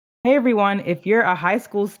Hey everyone, if you're a high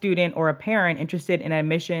school student or a parent interested in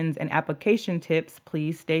admissions and application tips,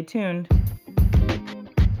 please stay tuned.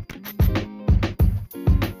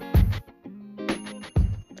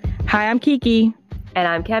 Hi, I'm Kiki, And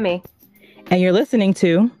I'm Kemi. and you're listening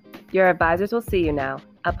to Your advisors will see you now,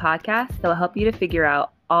 a podcast that will help you to figure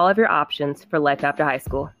out all of your options for life after high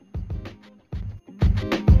school.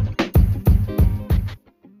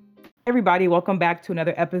 everybody. Welcome back to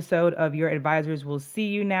another episode of Your Advisors Will See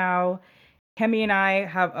You Now. Kemi and I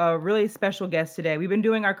have a really special guest today. We've been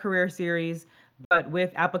doing our career series, but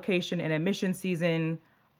with application and admission season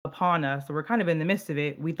upon us, so we're kind of in the midst of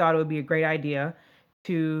it. We thought it would be a great idea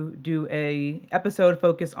to do a episode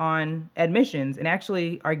focused on admissions. And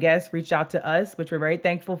actually, our guest reached out to us, which we're very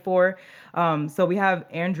thankful for. So we have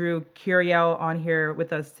Andrew Curiel on here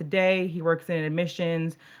with us today. He works in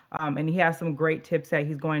admissions, and he has some great tips that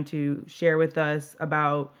he's going to share with us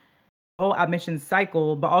about whole admissions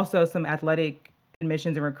cycle, but also some athletic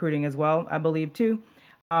admissions and recruiting as well, I believe too.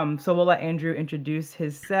 So we'll let Andrew introduce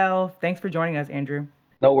himself. Thanks for joining us, Andrew.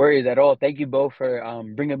 No worries at all. Thank you both for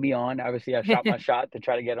bringing me on. Obviously, I shot my shot to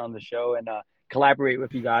try to get on the show and collaborate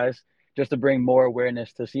with you guys just to bring more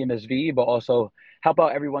awareness to CMSV, but also help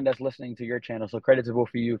out everyone that's listening to your channel. So credit to both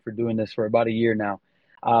of you for doing this for about a year now.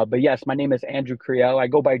 But yes, my name is Andrew Criel. I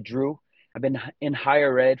go by Drew. I've been in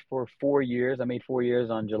higher ed for 4 years. I made 4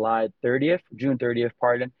 years on June 30th,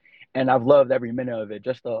 pardon. And I've loved every minute of it.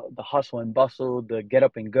 Just the hustle and bustle, the get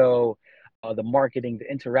up and go, the marketing,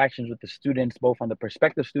 the interactions with the students, both on the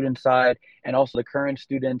prospective student side and also the current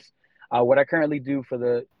students. What I currently do for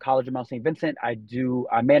the College of Mount St. Vincent, I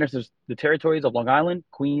manage the territories of Long Island,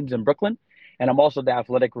 Queens, and Brooklyn. And I'm also the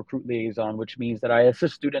athletic recruit liaison, which means that I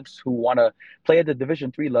assist students who want to play at the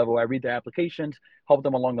Division III level. I read their applications, help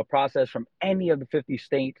them along the process from any of the 50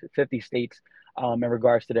 states in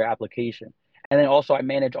regards to their application. And then also I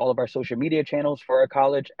manage all of our social media channels for our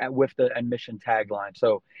college with the admission tagline.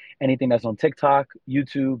 So anything that's on TikTok,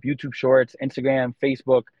 YouTube Shorts, Instagram,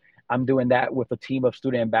 Facebook. I'm doing that with a team of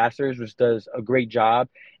student ambassadors, which does a great job.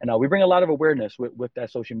 And we bring a lot of awareness with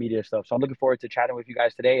that social media stuff. So I'm looking forward to chatting with you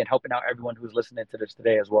guys today and helping out everyone who's listening to this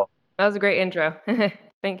today as well. That was a great intro.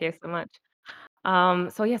 Thank you so much.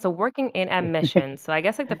 So working in admissions. So I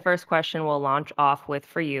guess like the first question we'll launch off with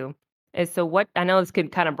for you is so what I know this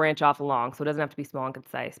could kind of branch off along, so it doesn't have to be small and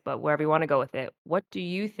concise, but wherever you want to go with it, what do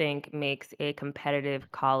you think makes a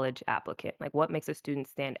competitive college applicant? Like what makes a student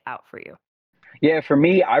stand out for you? Yeah, for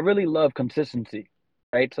me, I really love consistency,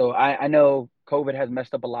 right? So I know COVID has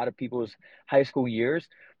messed up a lot of people's high school years,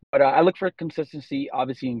 but I look for consistency,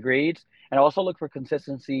 obviously, in grades, and I also look for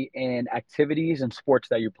consistency in activities and sports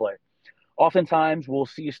that you play. Oftentimes, we'll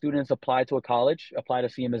see students apply to a college, apply to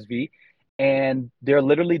CMSV, and they're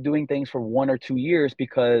literally doing things for 1 or 2 years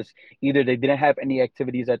because either they didn't have any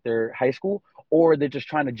activities at their high school or they're just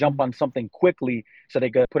trying to jump on something quickly so they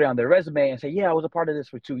could put it on their resume and say, yeah, I was a part of this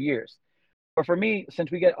for 2 years. But for me,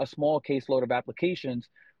 since we get a small caseload of applications,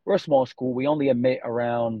 we're a small school. We only admit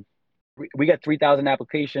around, we get 3,000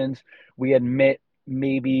 applications. We admit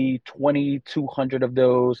maybe 2,200 of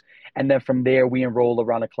those. And then from there, we enroll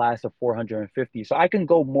around a class of 450. So I can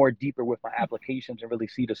go more deeper with my applications and really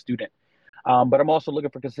see the student. But I'm also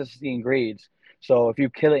looking for consistency in grades. So if you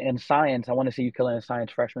kill it in science, I want to see you kill it in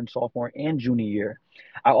science freshman, sophomore, and junior year.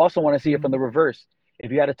 I also want to see it from the reverse.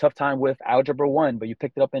 If you had a tough time with algebra one, but you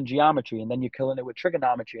picked it up in geometry, and then you're killing it with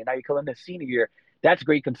trigonometry, and now you're killing it senior year, that's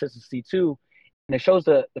great consistency too. And it shows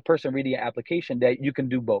the person reading your application that you can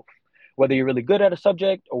do both. Whether you're really good at a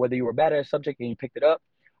subject or whether you were bad at a subject and you picked it up,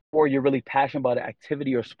 or you're really passionate about an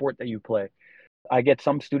activity or sport that you play. I get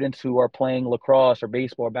some students who are playing lacrosse or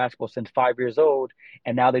baseball or basketball since 5 years old,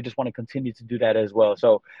 and now they just want to continue to do that as well.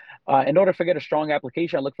 So, in order to get a strong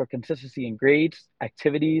application, I look for consistency in grades,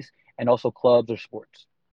 activities, and also clubs or sports.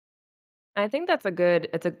 I think that's a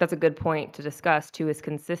good point to discuss too is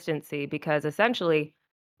consistency because essentially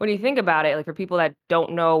when you think about it, like for people that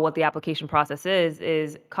don't know what the application process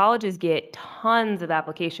is colleges get tons of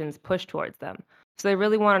applications pushed towards them. So they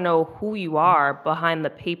really want to know who you are behind the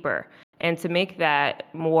paper. And to make that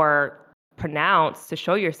more pronounced to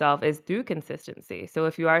show yourself is through consistency. So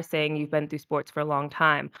if you are saying you've been through sports for a long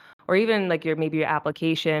time, or even like your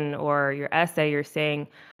application or your essay, you're saying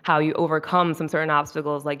how you overcome some certain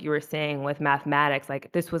obstacles, like you were saying with mathematics,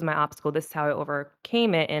 like this was my obstacle, this is how I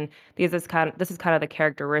overcame it, and this is kind of the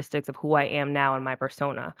characteristics of who I am now in my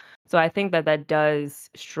persona. So I think that does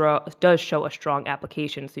show a strong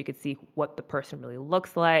application, so you could see what the person really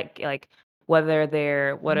looks like whether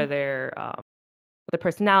they're what are their what their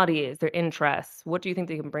personality is, their interests, what do you think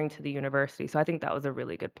they can bring to the university? So I think that was a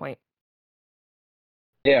really good point.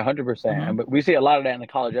 Yeah, 100%. Hmm. And we see a lot of that in the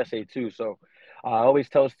college essay too. So I always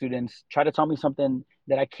tell students, try to tell me something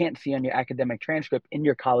that I can't see on your academic transcript in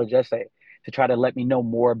your college essay to try to let me know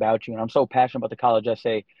more about you. And I'm so passionate about the college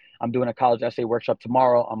essay. I'm doing a college essay workshop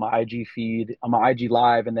tomorrow on my IG feed, on my IG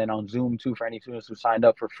live, and then on Zoom too for any students who signed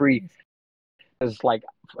up for free. Nice. It's like,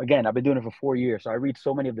 again, I've been doing it for 4 years, so I read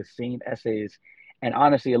so many of the same essays, and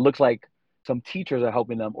honestly, it looks like some teachers are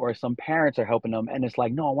helping them or some parents are helping them, and it's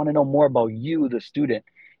like, no, I want to know more about you, the student.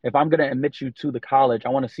 If I'm gonna admit you to the college, I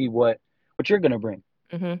want to see what you're gonna bring.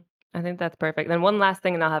 Hmm. I think that's perfect. Then one last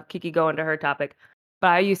thing, and I'll have Kiki go into her topic. But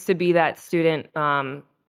I used to be that student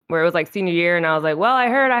where it was like senior year, and I was like, well, I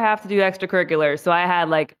heard I have to do extracurriculars. So I had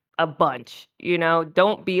like a bunch,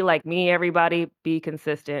 don't be like me, everybody, be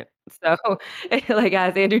consistent. So, like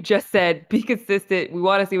as Andrew just said, be consistent. We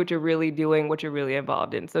want to see what you're really doing, what you're really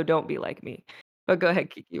involved in. So don't be like me. But go ahead,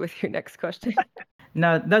 Kiki, with your next question.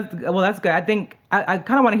 No, that's good. I think I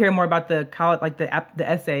kind of want to hear more about the college, like the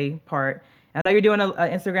essay part. I know you're doing a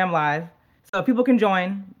Instagram live, so if people can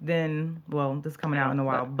join, then well, this is coming out in a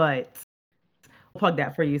while, but we'll plug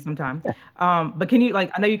that for you sometime. But can you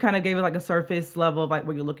like I know you kind of gave it like a surface level of like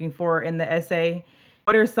what you're looking for in the essay.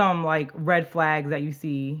 What are some like red flags that you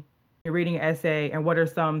see you're reading an essay, and what are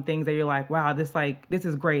some things that you're like, wow, this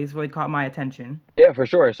is great. It's really caught my attention. Yeah, for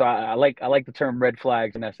sure. So I like the term red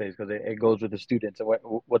flags in essays because it goes with the students and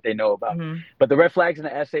what they know about. Hmm. But the red flags in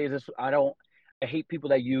the essays is I hate people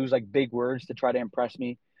that use like big words to try to impress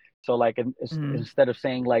me. So like Hmm. instead of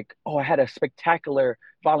saying like, oh, I had a spectacular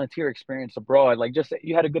volunteer experience abroad, like just say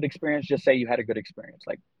you had a good experience, just say you had a good experience.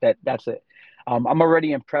 Like that's it. I'm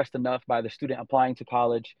already impressed enough by the student applying to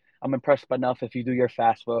college. I'm impressed enough if you do your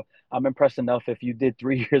FAFSA. I'm impressed enough if you did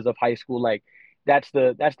 3 years of high school. Like that's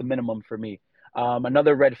the minimum for me.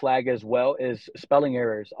 Another red flag as well is spelling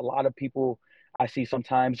errors. A lot of people I see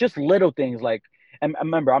sometimes just little things like, and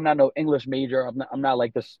remember, I'm not no English major. I'm not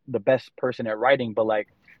like the best person at writing, but like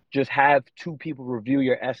just have two people review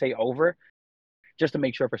your essay over just to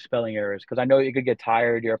make sure for spelling errors. Because I know you could get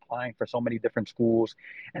tired. You're applying for so many different schools,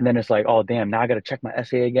 and then it's like, oh damn, now I got to check my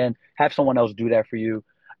essay again. Have someone else do that for you.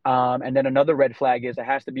 And then another red flag is it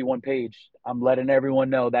has to be one page. I'm letting everyone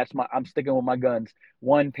know I'm sticking with my guns.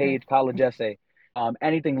 One page college essay.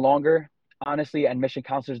 Anything longer, honestly, admission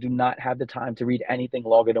counselors do not have the time to read anything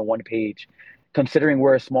longer than one page. Considering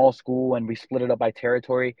we're a small school and we split it up by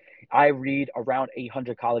territory, I read around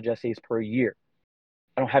 800 college essays per year.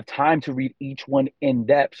 I don't have time to read each one in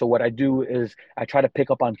depth. So what I do is I try to pick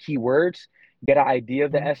up on keywords, get an idea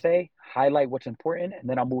of the essay, highlight what's important, and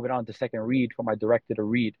then I'll move it on to second read for my director to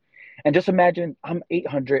read. And just imagine I'm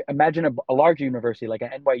 800. Imagine a larger university like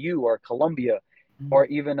an NYU or Columbia, or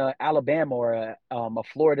even a Alabama or a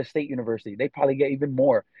Florida State University. They probably get even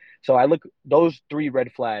more. So I look those three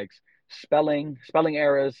red flags: spelling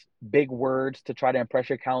errors, big words to try to impress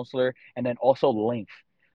your counselor, and then also length.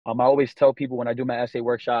 I always tell people when I do my essay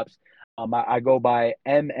workshops, I go by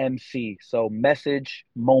MMC, so message,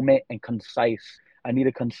 moment, and concise. I need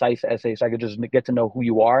a concise essay so I could just get to know who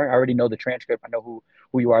you are. I already know the transcript. I know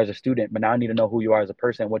who you are as a student, but now I need to know who you are as a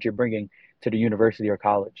person, what you're bringing to the university or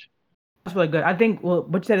college. That's really good. I think well,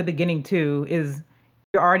 what you said at the beginning too is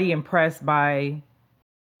you're already impressed by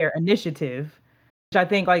their initiative, which I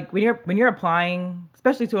think like when you're applying,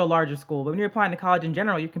 especially to a larger school, but when you're applying to college in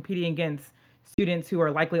general, you're competing against students who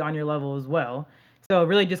are likely on your level as well. So it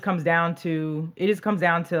really just comes down to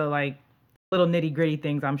like little nitty gritty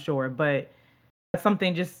things, I'm sure. But that's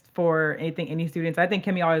something just for anything any students. I think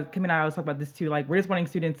Kimmy and I always talk about this too. Like we're just wanting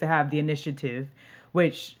students to have the initiative,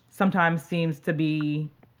 which sometimes seems to be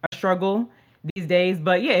a struggle these days.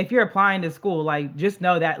 But yeah, if you're applying to school, like just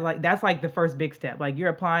know that like that's like the first big step. Like you're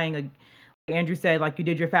applying like Andrew said, like you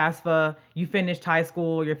did your FAFSA, you finished high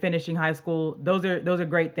school, you're finishing high school. Those are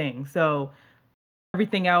great things. So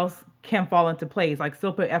everything else can fall into place. Like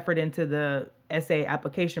still put effort into the essay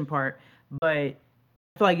application part, but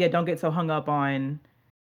I feel like yeah, don't get so hung up on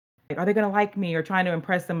like, are they gonna like me or trying to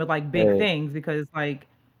impress them with like big Hey, things because like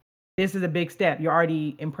this is a big step. You're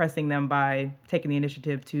already impressing them by taking the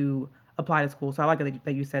initiative to apply to school. So I like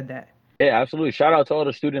that you said that. yeah, absolutely. Shout out to all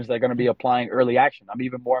the students that are going to be applying early action. I'm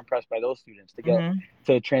even more impressed by those students to get Hmm.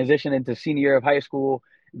 to transition into senior year of high school,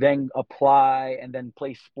 then apply and then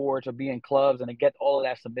play sports or be in clubs and then get all of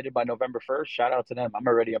that submitted by November 1st. Shout out to them. I'm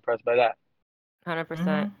already impressed by that. 100%.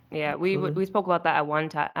 Hmm. Yeah, Absolutely. we spoke about that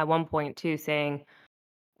at one point too, saying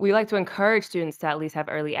we like to encourage students to at least have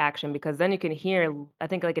early action because then you can hear. I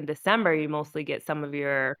think like in December you mostly get some of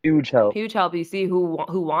your Huge help. huge help. You see who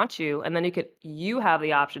wants you, and then you have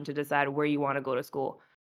the option to decide where you want to go to school.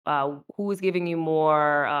 who is giving you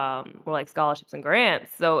more like scholarships and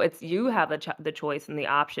grants. So it's you have the choice and the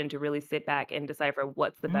option to really sit back and decipher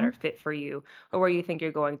what's the better Mhm. fit for you or where you think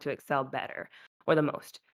you're going to excel better or the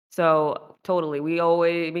most. So totally,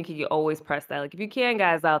 you always press that. Like if you can,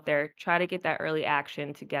 guys out there, try to get that early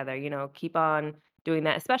action together. Keep on doing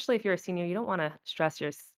that. Especially if you're a senior, you don't want to stress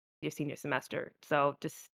your senior semester. So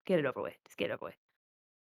just get it over with. Just get it over with.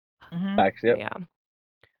 Mhm. Facts. Yep. Yeah.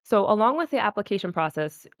 So along with the application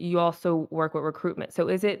process, you also work with recruitment. So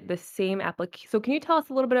is it the same So can you tell us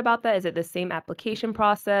a little bit about that? Is it the same application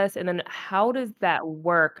process? And then how does that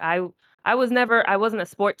work? I wasn't a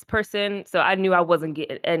sports person, so I knew I wasn't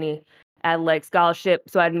getting any athletic scholarship,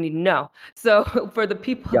 so I didn't even know. So for the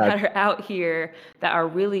people Got that are out here that are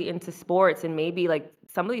really into sports and maybe like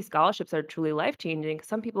some of these scholarships are truly life changing,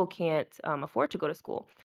 some people can't afford to go to school.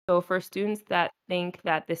 So for students that think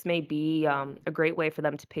that this may be a great way for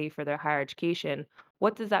them to pay for their higher education,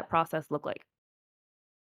 what does that process look like?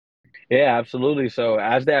 Yeah, absolutely. So,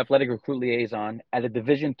 as the athletic recruit liaison at a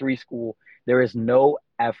Division III school, there is no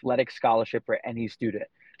athletic scholarship for any student,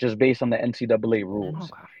 just based on the NCAA Mhm.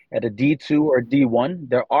 rules. Okay. At a D2 or D1,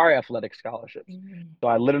 there are athletic scholarships. Mm. So,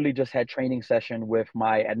 I literally just had training session with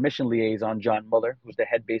my admission liaison, John Muller, who's the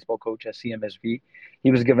head baseball coach at CMSV.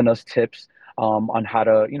 He was giving us tips on how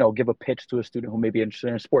to, give a pitch to a student who may be interested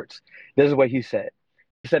in sports. This is what he said.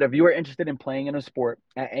 He said, if you are interested in playing in a sport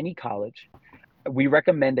at any college, we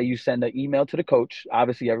recommend that you send an email to the coach.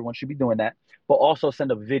 Obviously, everyone should be doing that, but also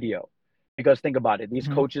send a video. Because think about it, these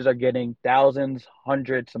Mhm. coaches are getting thousands,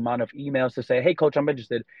 hundreds amount of emails to say, "Hey, coach, I'm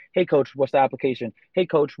interested. Hey, coach, what's the application? Hey,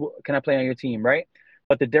 coach, can I play on your team?" Right?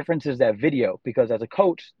 But the difference is that video, because as a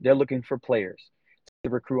coach, they're looking for players to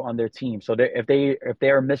recruit on their team. So if they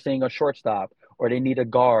are missing a shortstop, or they need a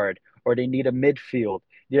guard, or they need a midfield,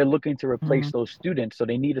 they're looking to replace Mhm. those students. So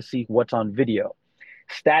they need to see what's on video.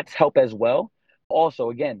 Stats help as well. Also,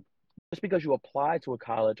 again, just because you apply to a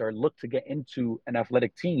college or look to get into an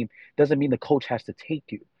athletic team doesn't mean the coach has to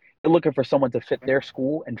take you. They're looking for someone to fit their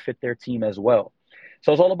school and fit their team as well.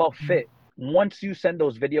 So it's all about Mhm. fit. Once you send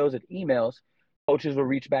those videos and emails, coaches will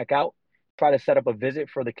reach back out, try to set up a visit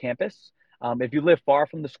for the campus. If you live far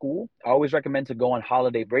from the school, I always recommend to go on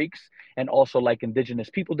holiday breaks and also like Indigenous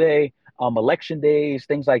People Day, election days,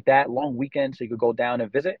 things like that, long weekends, so you could go down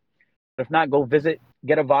and visit. If not, go visit,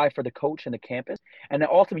 get a vibe for the coach and the campus. And then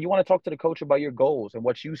ultimately, you want to talk to the coach about your goals and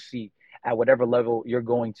what you see at whatever level you're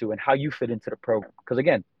going to and how you fit into the program. Because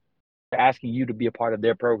again, they're asking you to be a part of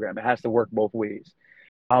their program. It has to work both ways.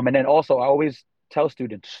 And then also, I always tell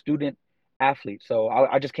students, student athletes. So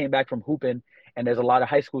I just came back from hooping, and there's a lot of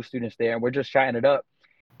high school students there, and we're just chatting it up.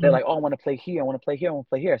 They're Mhm. like, "Oh, I want to play here. I want to play here. I want to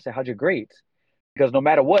play here." I said, "How's your grades?" Because no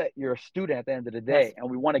matter what, you're a student at the end of the Yes. day, and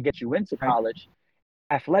we want to get you into Right. college.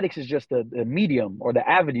 Athletics is just the medium or the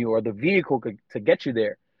avenue or the vehicle to get you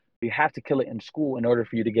there. You have to kill it in school in order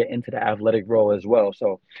for you to get into the athletic role as well.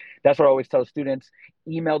 So that's what I always tell students.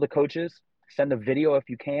 Email the coaches, send a video if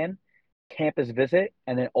you can, campus visit,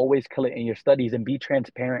 and then always kill it in your studies and be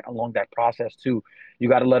transparent along that process too. You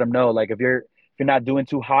got to let them know, like if you're not doing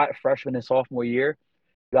too hot freshman and sophomore year,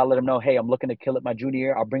 you gotta let them know, hey, I'm looking to kill it my junior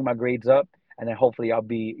year. I'll bring my grades up, and then hopefully I'll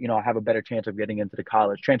be, I have a better chance of getting into the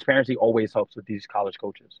college. Transparency always helps with these college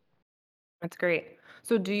coaches. That's great.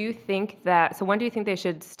 So when do you think they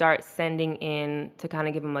should start sending in to kind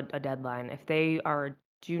of give them a deadline? If they are a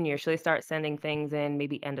junior, should they start sending things in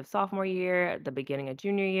maybe end of sophomore year, the beginning of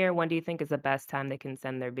junior year? When do you think is the best time they can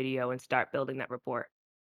send their video and start building that rapport?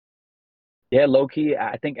 Yeah, low key,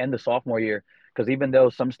 I think end of sophomore year, because even though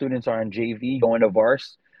some students are in JV going to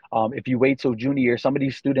vars, if you wait till junior year, some of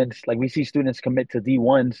these students, like we see students commit to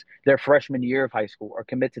D1s their freshman year of high school or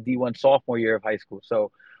commit to D1 sophomore year of high school.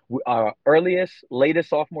 So, latest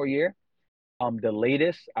sophomore year, the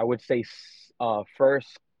latest I would say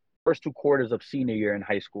first 2 quarters of senior year in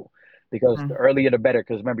high school, because the Mhm. earlier the better.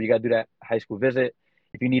 Because remember, you got to do that high school visit.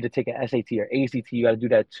 If you need to take an SAT or ACT, you got to do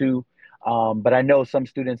that too. But I know some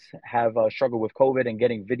students have struggled with COVID and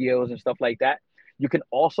getting videos and stuff like that. You can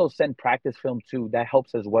also send practice film too. That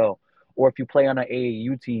helps as well. Or if you play on an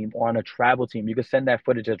AAU team or on a travel team, you can send that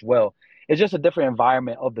footage as well. It's just a different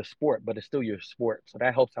environment of the sport, but it's still your sport, so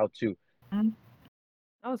that helps out too. Mhm.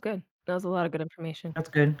 That was good. That was a lot of good information. That's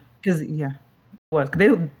good. Because yeah, what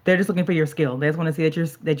they're just looking for your skill. They just want to see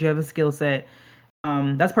that you have a skill set.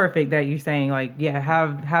 That's perfect that you're saying like, yeah,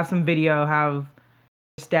 have some video, have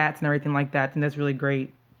stats and everything like that. And that's really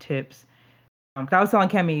great tips. 'Cause I was telling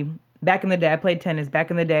Kemi, Back in the day, I played tennis. Back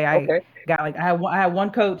in the day, I Okay. got like I had one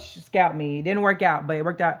coach scout me. It didn't work out, but it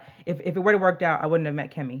worked out. If it would have worked out, I wouldn't have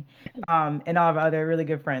met Kimmy, and all of our other really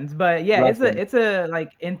good friends. But yeah, Bless them. it's a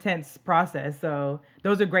like intense process. So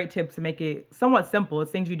those are great tips to make it somewhat simple. It's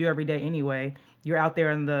things you do every day anyway. You're out there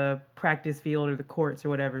in the practice field or the courts or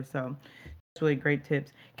whatever. So it's really great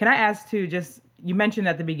tips. Can I ask too? Just you mentioned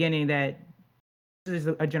at the beginning that this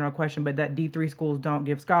is a general question, but that D3 schools don't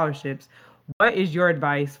give scholarships. What is your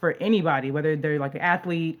advice for anybody, whether they're like an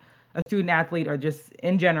athlete, a student athlete, or just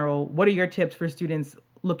in general? What are your tips for students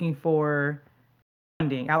looking for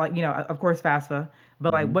funding? I like, of course, FAFSA,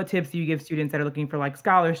 but like, Mhm. what tips do you give students that are looking for like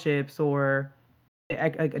scholarships or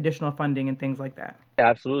like additional funding and things like that?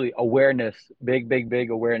 Absolutely. Awareness, big, big, big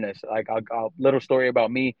awareness. Like a little story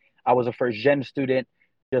about me. I was a first gen student,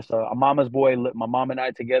 just a mama's boy, my mom and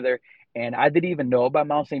I together. And I didn't even know about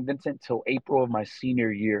Mount St. Vincent till April of my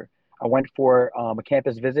senior year. I went for a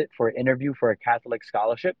campus visit for an interview for a Catholic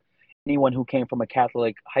scholarship. Anyone who came from a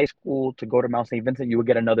Catholic high school to go to Mount St. Vincent, you would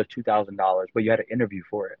get another $2,000, but you had to interview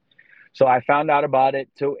for it. So I found out about it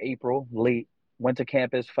till April, late, went to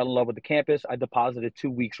campus, fell in love with the campus. I deposited 2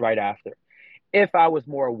 weeks right after. If I was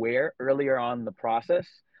more aware earlier on in the process,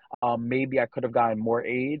 maybe I could have gotten more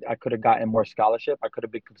aid. I could have gotten more scholarship. I could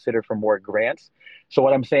have been considered for more grants. So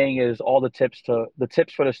what I'm saying is all the tips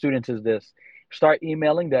for the students is this: start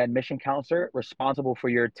emailing the admission counselor responsible for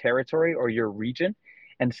your territory or your region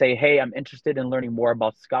and say, hey, I'm interested in learning more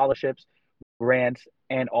about scholarships, grants,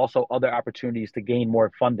 and also other opportunities to gain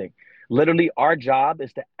more funding. Literally, our job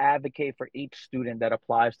is to advocate for each student that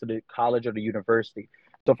applies to the college or the university.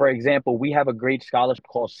 So, for example, we have a great scholarship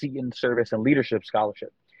called Seton Service and Leadership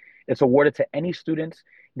Scholarship. It's awarded to any students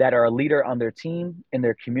that are a leader on their team, in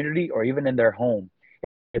their community, or even in their home.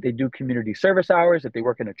 If they do community service hours, if they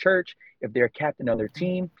work in a church, if they're a captain on their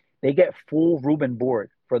team, they get full room and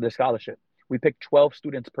board for the scholarship. We pick 12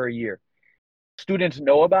 students per year. Students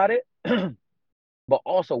know about it, but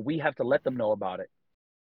also we have to let them know about it.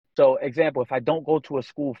 So, example, if I don't go to a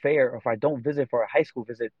school fair or if I don't visit for a high school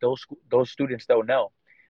visit, those students don't know.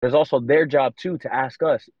 There's also their job too to ask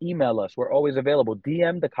us, email us. We're always available.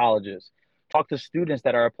 DM the colleges, talk to students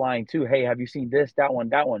that are applying too. Hey, have you seen this, that one,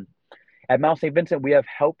 that one? At Mount St. Vincent, we have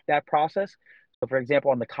helped that process. So, for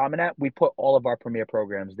example, on the Common App, we put all of our premier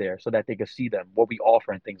programs there so that they could see them, what we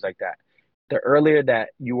offer, and things like that. The earlier that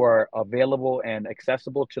you are available and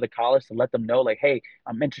accessible to the college to let them know, like, hey,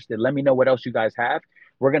 I'm interested. Let me know what else you guys have.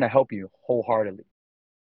 We're going to help you wholeheartedly.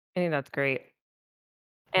 I think that's great.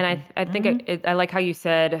 And I think Mm-hmm. I like how you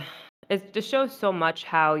said it just shows so much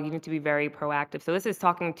how you need to be very proactive. So this is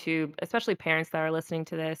talking to especially parents that are listening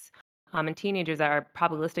to this, and teenagers that are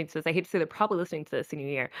probably listening to this. I hate to say they're probably listening to this senior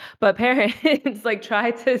year, but parents like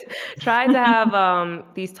try to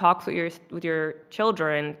have these talks with your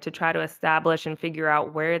children to try to establish and figure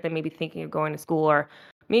out where they may be thinking of going to school. Or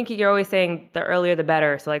me and Kiki are always saying the earlier the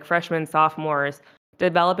better. So like freshmen, sophomores,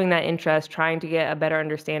 developing that interest, trying to get a better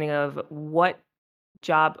understanding of what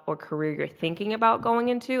job or career you're thinking about going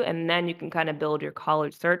into, and then you can kind of build your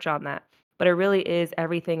college search on that. But it really is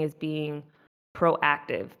everything is being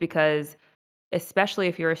proactive because especially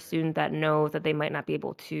if you're a student that knows that they might not be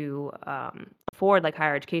able to afford like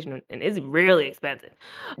higher education and is really expensive,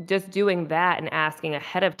 just doing that and asking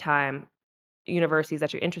ahead of time universities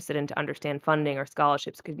that you're interested in to understand funding or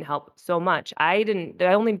scholarships can help so much. I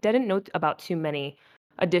only didn't know about too many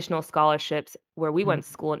additional scholarships where we went to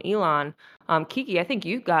school in Elon. Kiki, I think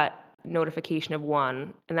you got notification of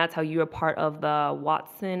one, and that's how you were part of the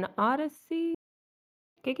Watson Odyssey.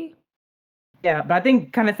 Kiki? Yeah, but I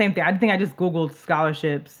think kind of same thing. I think I just Googled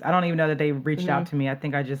scholarships. I don't even know that they reached Hmm. out to me. I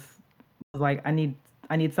think I just was like, I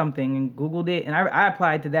need something and Googled it, and I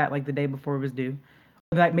applied to that like the day before it was due,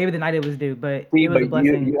 like maybe the night it was due. But See, it was a but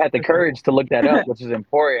you blessing. you had the For sure. courage to look that up, which is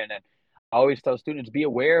important. And I always tell students be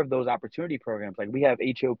aware of those opportunity programs. Like we have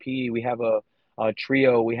HOP, we have a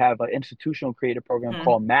trio, we have an institutional creative program Mhm.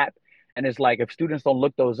 called MAP. And it's like if students don't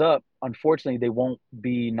look those up, unfortunately, they won't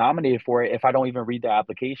be nominated for it if I don't even read the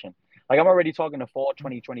application. Like I'm already talking to fall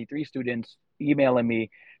 2023 students emailing me,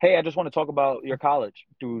 hey, I just want to talk about your college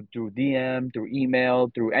through DM, through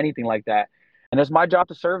email, through anything like that. And it's my job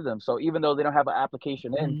to serve them. So even though they don't have an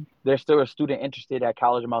application in, Mhm. they're still a student interested at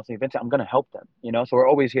College of Mount St. Vincent. I'm going to help them, So we're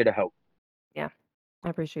always here to help. Yeah, I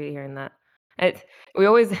appreciate hearing that. It's we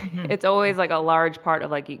always Mhm. it's always like a large part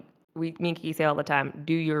of like me and Kiki say all the time,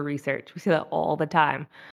 do your research. We say that all the time.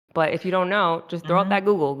 But if you don't know, just throw out Mhm. that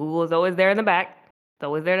Google. Google is always there in the back. It's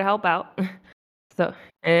always there to help out. So,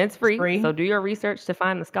 and it's It's free. So free. do your research to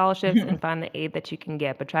find the scholarships and find the aid that you can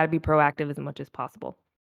get, but try to be proactive as much as possible.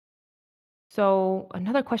 So,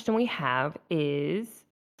 another question we have is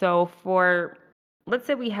So for let's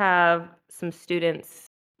say we have some students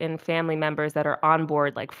and family members that are on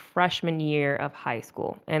board like freshman year of high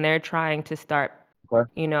school and they're trying to start, Okay.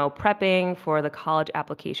 prepping for the college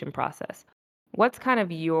application process. What's kind of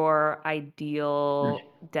your ideal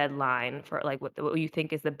deadline for like what you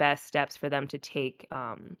think is the best steps for them to take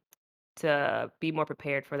to be more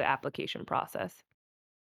prepared for the application process?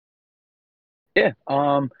 Yeah.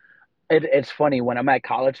 It's funny when I'm at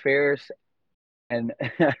college fairs and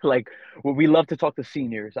like we love to talk to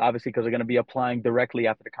seniors, obviously, because they're going to be applying directly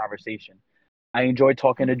after the conversation. I enjoy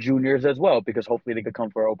talking to juniors as well because hopefully they could come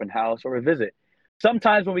for an open house or a visit.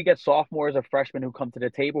 Sometimes when we get sophomores or freshmen who come to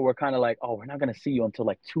the table, we're kind of like, oh, we're not going to see you until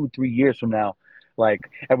like 2, 3 years from now. Like,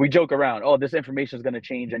 and we joke around, oh, this information is going to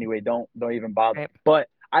change anyway. Don't even bother. Right. But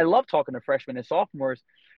I love talking to freshmen and sophomores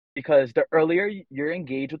because the earlier you're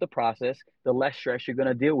engaged with the process, the less stress you're going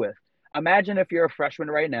to deal with. Imagine if you're a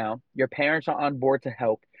freshman right now, your parents are on board to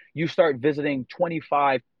help. You start visiting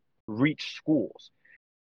 25 reach schools.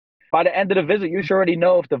 By the end of the visit, you should already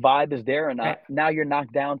know if the vibe is there or not. Right. Now you're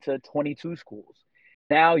knocked down to 22 schools.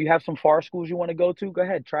 Now you have some far schools you want to go to. Go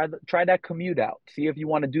ahead, try that commute out. See if you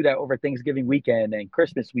want to do that over Thanksgiving weekend and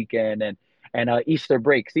Christmas weekend and Easter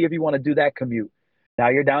break. See if you want to do that commute. Now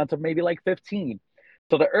you're down to maybe like 15.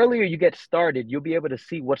 So the earlier you get started, you'll be able to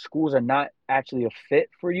see what schools are not actually a fit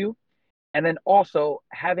for you, and then also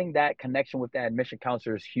having that connection with the admission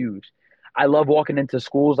counselor is huge. I love walking into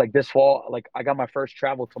schools like this fall. Like I got my first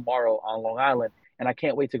travel tomorrow on Long Island, and I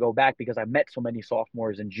can't wait to go back because I met so many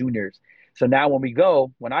sophomores and juniors. So now when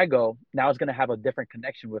I go, now it's going to have a different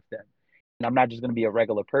connection with them. And I'm not just going to be a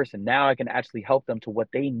regular person. Now I can actually help them to what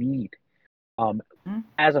they need. Um, Mhm.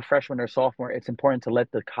 as a freshman or sophomore, it's important to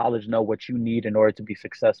let the college know what you need in order to be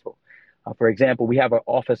successful. For example, we have an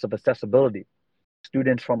office of accessibility.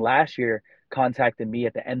 Students from last year contacted me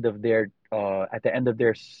at the end of their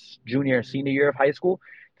junior and senior year of high school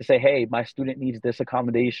to say, "Hey, my student needs this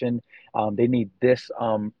accommodation. They need this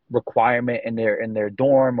requirement in their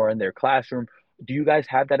dorm or in their classroom. Do you guys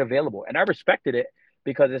have that available?" And I respected it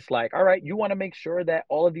because it's like, all right, you want to make sure that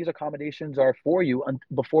all of these accommodations are for you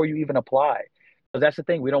before you even apply. Because that's the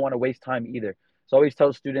thing, we don't want to waste time either. So I always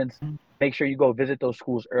tell students, make sure you go visit those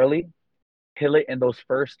schools early, kill it in those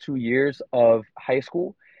first 2 years of high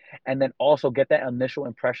school, and then also get that initial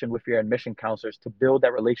impression with your admission counselors to build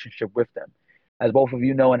that relationship with them. As both of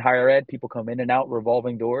you know, in higher ed, people come in and out,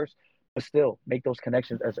 revolving doors, but still make those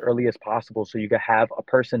connections as early as possible so you can have a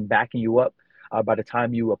person backing you up by the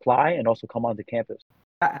time you apply and also come onto campus.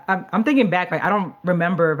 I'm thinking back, like I don't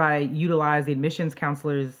remember if I utilized the admissions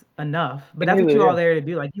counselors enough, but Me that's what neither, you all yeah. there to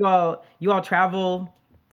do. Like you all travel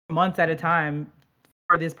months at a time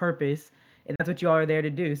for this purpose, and that's what you all are there to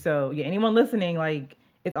do. So yeah, anyone listening, like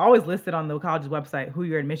it's always listed on the college's website who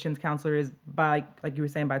your admissions counselor is by, like you were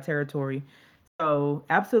saying, by territory. So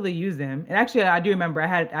absolutely use them. And actually, I do remember I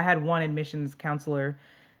had one admissions counselor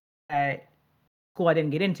at school I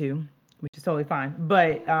didn't get into, which is totally fine.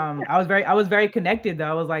 But I was very connected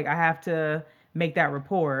though. I was like, I have to make that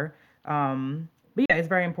rapport. But yeah, it's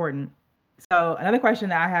very important. So another question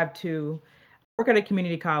that I have too, I work at a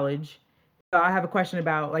community college. So I have a question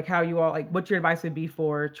about like how you all like what your advice would be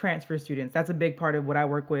for transfer students. That's a big part of what I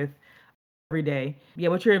work with every day. Yeah,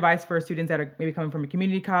 what's your advice for students that are maybe coming from a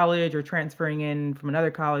community college or transferring in from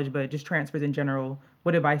another college, but just transfers in general?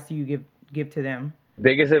 What advice do you give to them?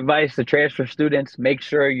 Biggest advice to transfer students, make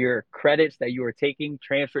sure your credits that you are taking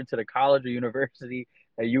transfer to the college or university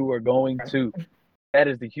that you are going to. That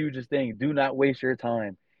is the hugest thing. Do not waste your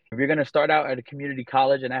time. If you're going to start out at a community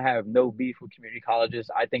college, and I have no beef with community colleges,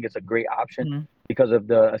 I think it's a great option Mhm. because of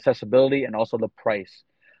the accessibility and also the price.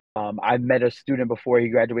 I've met a student before he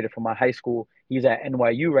graduated from my high school. He's at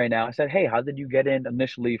NYU right now. I said, "Hey, how did you get in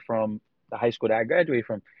initially from the high school that I graduated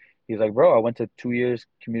from?" He's like, "Bro, I went to 2 years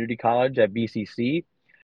community college at BCC,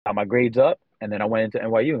 got my grades up, and then I went into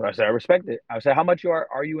NYU." I said, "I respect it." I said, "How much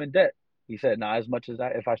are you in debt?" He said, "Not as much as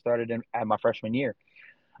that if I started at my freshman year."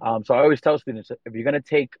 So I always tell students if you're going to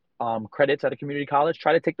take credits at a community college,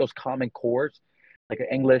 try to take those common cores like an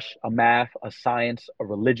English, a math, a science, a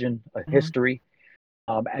religion, a Mhm. history.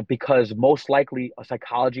 And because most likely a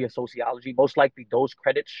psychology, a sociology, most likely those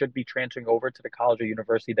credits should be transferring over to the college or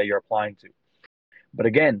university that you're applying to. But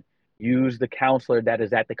again, use the counselor that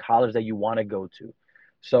is at the college that you want to go to.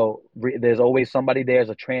 So there's always somebody there as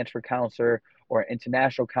a transfer counselor or an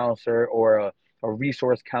international counselor or a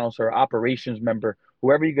resource counselor, operations member,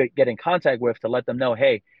 whoever you get in contact with to let them know,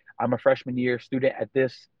 hey, I'm a freshman year student at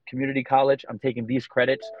this community college. I'm taking these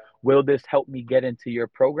credits. Will this help me get into your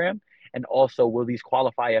program? And also, will these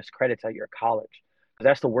qualify as credits at your college? Because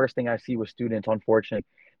that's the worst thing I see with students, unfortunately.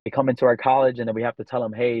 They come into our college and then we have to tell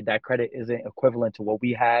them, hey, that credit isn't equivalent to what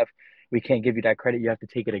we have. We can't give you that credit. You have to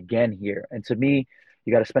take it again here. And to me,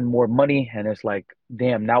 you got to spend more money. And it's like,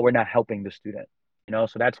 damn, now we're not helping the student,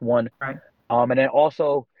 So that's one. Right. And then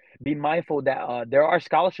also be mindful that there are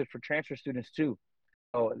scholarships for transfer students too.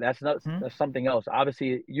 So that's something else.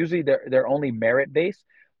 Obviously, usually they're only merit based,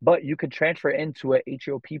 but you could transfer into a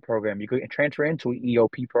HEOP program. You could transfer into an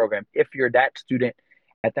EOP program if you're that student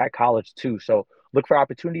at that college too. So look for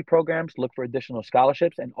opportunity programs, look for additional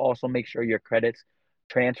scholarships, and also make sure your credits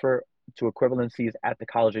transfer to equivalencies at the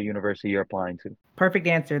college or university you're applying to. Perfect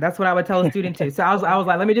answer. That's what I would tell a student too. So I was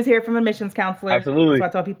like, let me just hear it from a admissions counselor. Absolutely. So I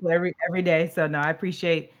tell people every day. So no, I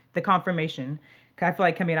appreciate the confirmation. 'Cause I feel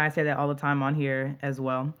like Kemi and I say that all the time on here as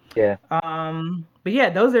well. Yeah. But yeah,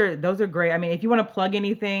 those are great. I mean, if you want to plug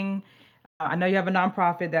anything, I know you have a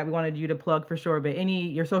nonprofit that we wanted you to plug for sure, but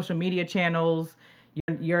your social media channels,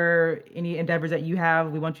 your any endeavors that you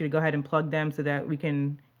have, we want you to go ahead and plug them so that we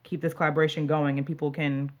can keep this collaboration going and people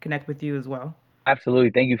can connect with you as well.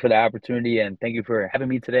 Absolutely. Thank you for the opportunity and thank you for having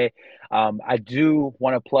me today. I do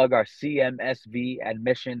want to plug our CMSV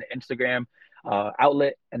admission Instagram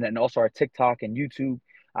outlet and then also our TikTok and YouTube.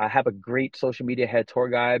 I have a great social media head tour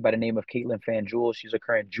guide by the name of Caitlin Fanjul. She's a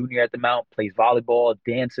current junior at the Mount, plays volleyball,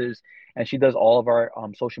 dances, and she does all of our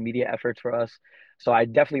social media efforts for us. So I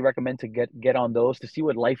definitely recommend to get on those to see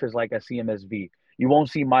what life is like at CMSV. You won't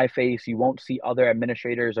see my face. You won't see other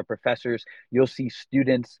administrators or professors. You'll see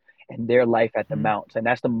students and their life at the Mounts. And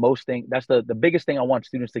that's the biggest thing I want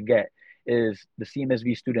students to get is the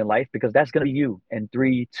CMSV student life, because that's going to be you in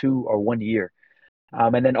 3, 2, or 1 year.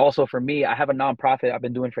 And then also for me, I have a nonprofit I've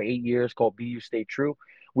been doing for 8 years called Be You Stay True.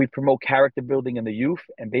 We promote character building in the youth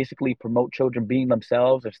and basically promote children being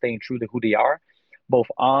themselves and staying true to who they are, both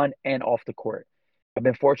on and off the court. I've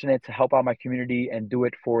been fortunate to help out my community and do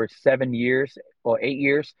it for 7 years or 8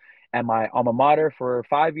 years at my alma mater for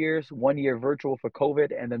 5 years, 1 year virtual for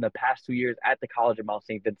COVID, and then the past 2 years at the College of Mount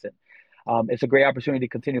St. Vincent. It's a great opportunity to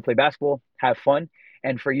continue to play basketball, have fun.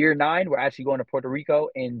 And for year 9, we're actually going to Puerto Rico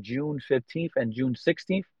in June 15th and June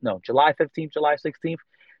 16th. No, July 15th, July 16th.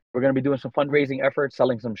 We're going to be doing some fundraising efforts,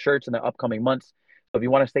 selling some shirts in the upcoming months. So if you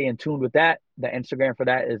want to stay in tune with that, the Instagram for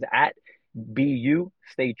that is at BU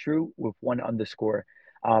Stay True with 1_.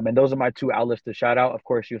 And those are my 2 outlets to shout out. Of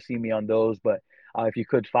course, you'll see me on those, but if you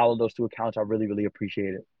could follow those 2 accounts, I really, really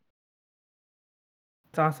appreciate it.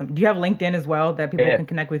 It's awesome. Do you have LinkedIn as well that people can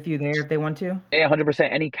connect with you there if they want to? Yeah,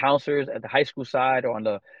 100%. Any counselors at the high school side or on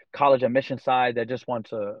the college admission side that just want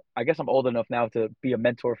to, I guess I'm old enough now to be a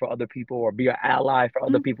mentor for other people or be an ally for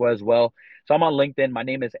other people as well. So I'm on LinkedIn. My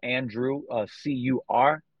name is Andrew,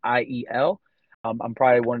 Curiel. I'm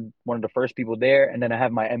probably one of the first people there. And then I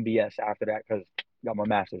have my MBS after that because I got my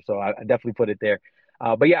master's. So I definitely put it there.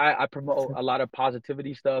 But yeah, I promote a lot of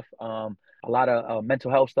positivity stuff, a lot of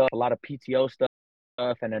mental health stuff, a lot of PTO stuff,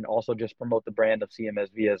 and then also just promote the brand of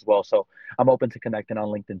CMSV as well. So I'm open to connecting on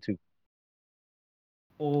LinkedIn too.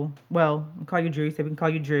 Cool. Well, I'll call you Drew, so we can call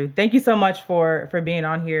you Drew. Thank you so much for being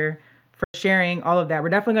on here, for sharing all of that. We're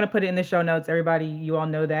definitely going to put it in the show notes. Everybody, you all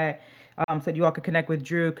know that. So you all could connect with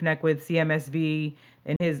Drew, connect with CMSV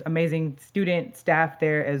and his amazing student staff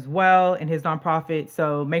there as well, and his nonprofit.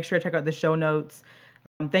 So make sure to check out the show notes.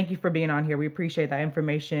 Thank you for being on here. We appreciate that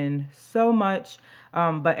information so much.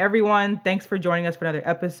 But everyone, thanks for joining us for another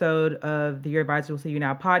episode of the Your Advisor Will See You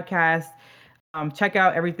Now podcast. Check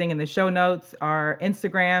out everything in the show notes. Our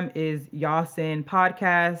Instagram is Yawson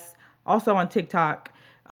Podcast. Also on TikTok,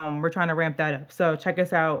 we're trying to ramp that up. So check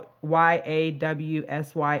us out,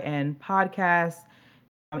 YAWSYN Podcast.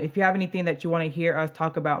 If you have anything that you want to hear us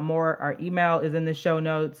talk about more, our email is in the show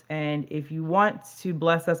notes. And if you want to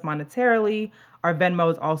bless us monetarily, our Venmo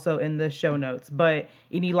is also in the show notes. But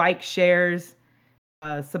any likes, shares,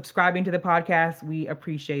 subscribing to the podcast, we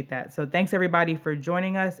appreciate that. So thanks everybody for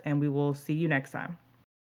joining us, and we will see you next time.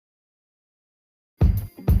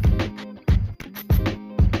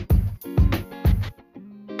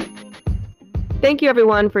 Thank you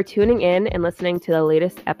everyone for tuning in and listening to the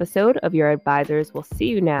latest episode of Your Advisors Will See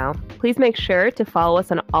You Now. Please make sure to follow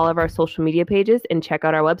us on all of our social media pages and check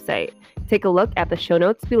out our website. Take a look at the show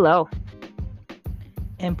notes below.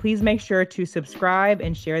 And please make sure to subscribe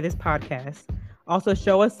and share this podcast. Also,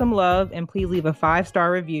 show us some love and please leave a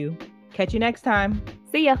 5-star review. Catch you next time.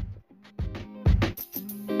 See ya.